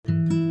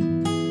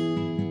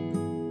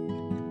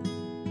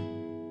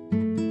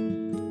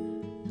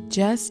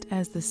Just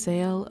as the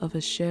sail of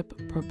a ship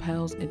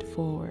propels it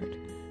forward,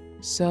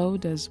 so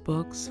does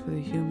books for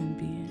the human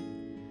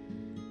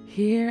being.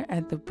 Here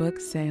at the Book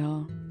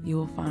Sale, you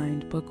will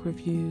find book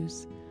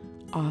reviews,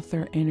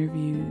 author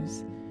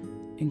interviews,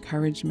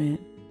 encouragement,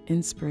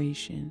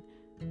 inspiration,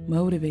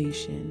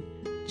 motivation,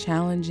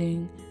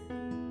 challenging,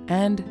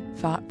 and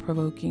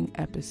thought-provoking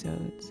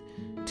episodes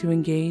to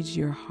engage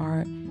your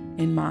heart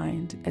and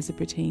mind as it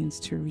pertains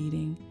to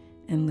reading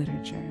and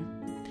literature.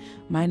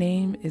 My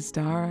name is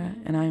Dara,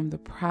 and I am the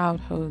proud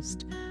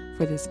host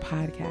for this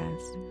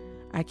podcast.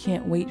 I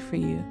can't wait for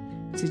you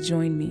to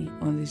join me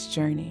on this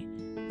journey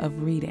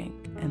of reading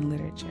and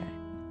literature.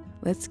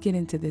 Let's get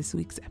into this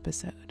week's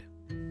episode.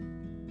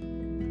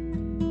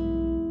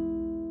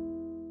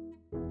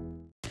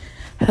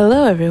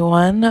 Hello,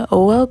 everyone.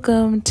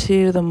 Welcome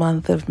to the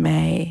month of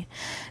May.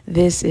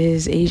 This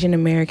is Asian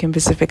American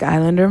Pacific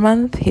Islander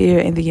Month here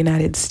in the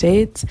United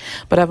States,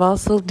 but I've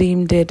also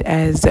deemed it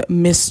as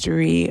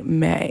Mystery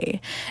May.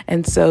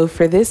 And so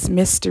for this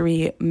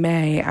Mystery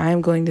May,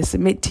 I'm going to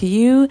submit to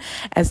you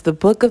as the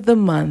book of the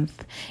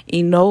month,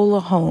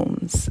 Enola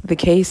Holmes, The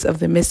Case of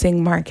the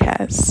Missing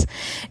Marquess.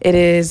 It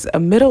is a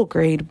middle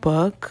grade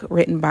book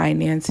written by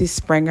Nancy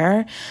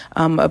Springer,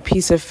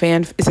 it's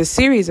a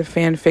series of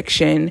fan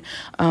fiction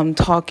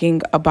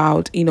talking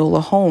about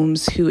Enola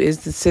Holmes, who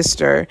is the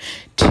sister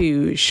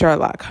to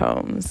Sherlock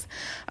Holmes.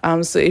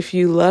 So if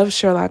you love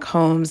Sherlock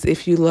Holmes,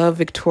 if you love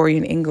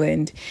Victorian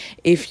England,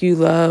 if you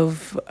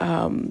love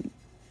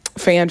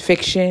fan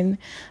fiction,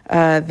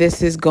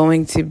 this is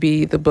going to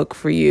be the book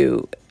for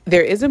you.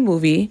 There is a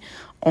movie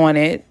on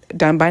it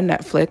done by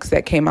Netflix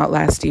that came out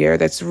last year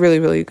that's really,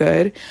 really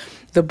good.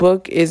 The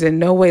book is in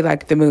no way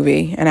like the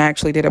movie, and I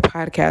actually did a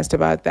podcast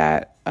about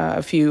that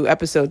a few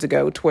episodes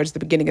ago towards the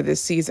beginning of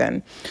this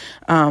season.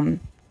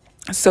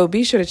 So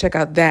be sure to check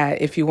out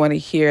that if you want to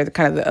hear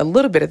a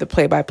little bit of the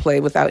play-by-play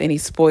without any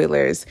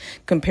spoilers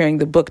comparing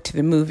the book to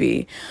the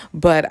movie.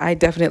 But I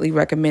definitely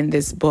recommend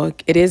this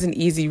book. It is an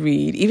easy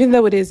read. Even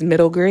though it is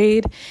middle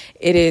grade,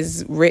 it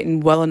is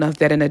written well enough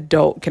that an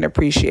adult can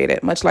appreciate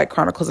it, much like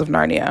Chronicles of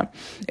Narnia.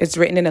 It's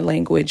written in a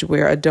language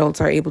where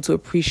adults are able to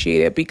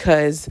appreciate it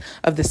because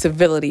of the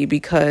civility,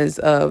 because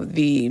of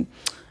the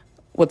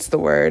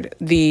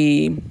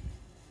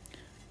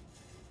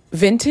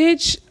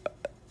vintage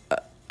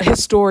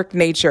historic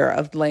nature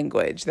of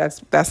language. That's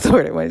the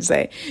word I want to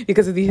say,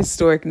 because of the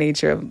historic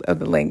nature of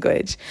the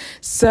language.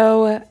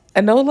 So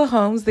Enola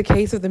Holmes, The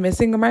Case of the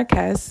Missing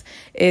Marquess,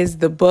 is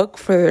the book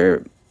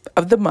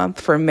of the month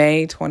for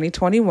May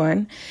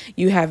 2021.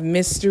 You have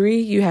mystery,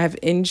 you have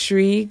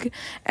intrigue,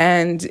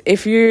 and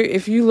if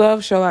you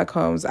love Sherlock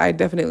Holmes, I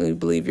definitely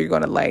believe you're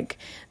going to like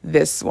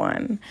this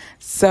one.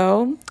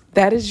 So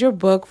that is your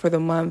book for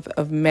the month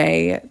of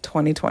May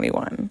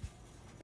 2021.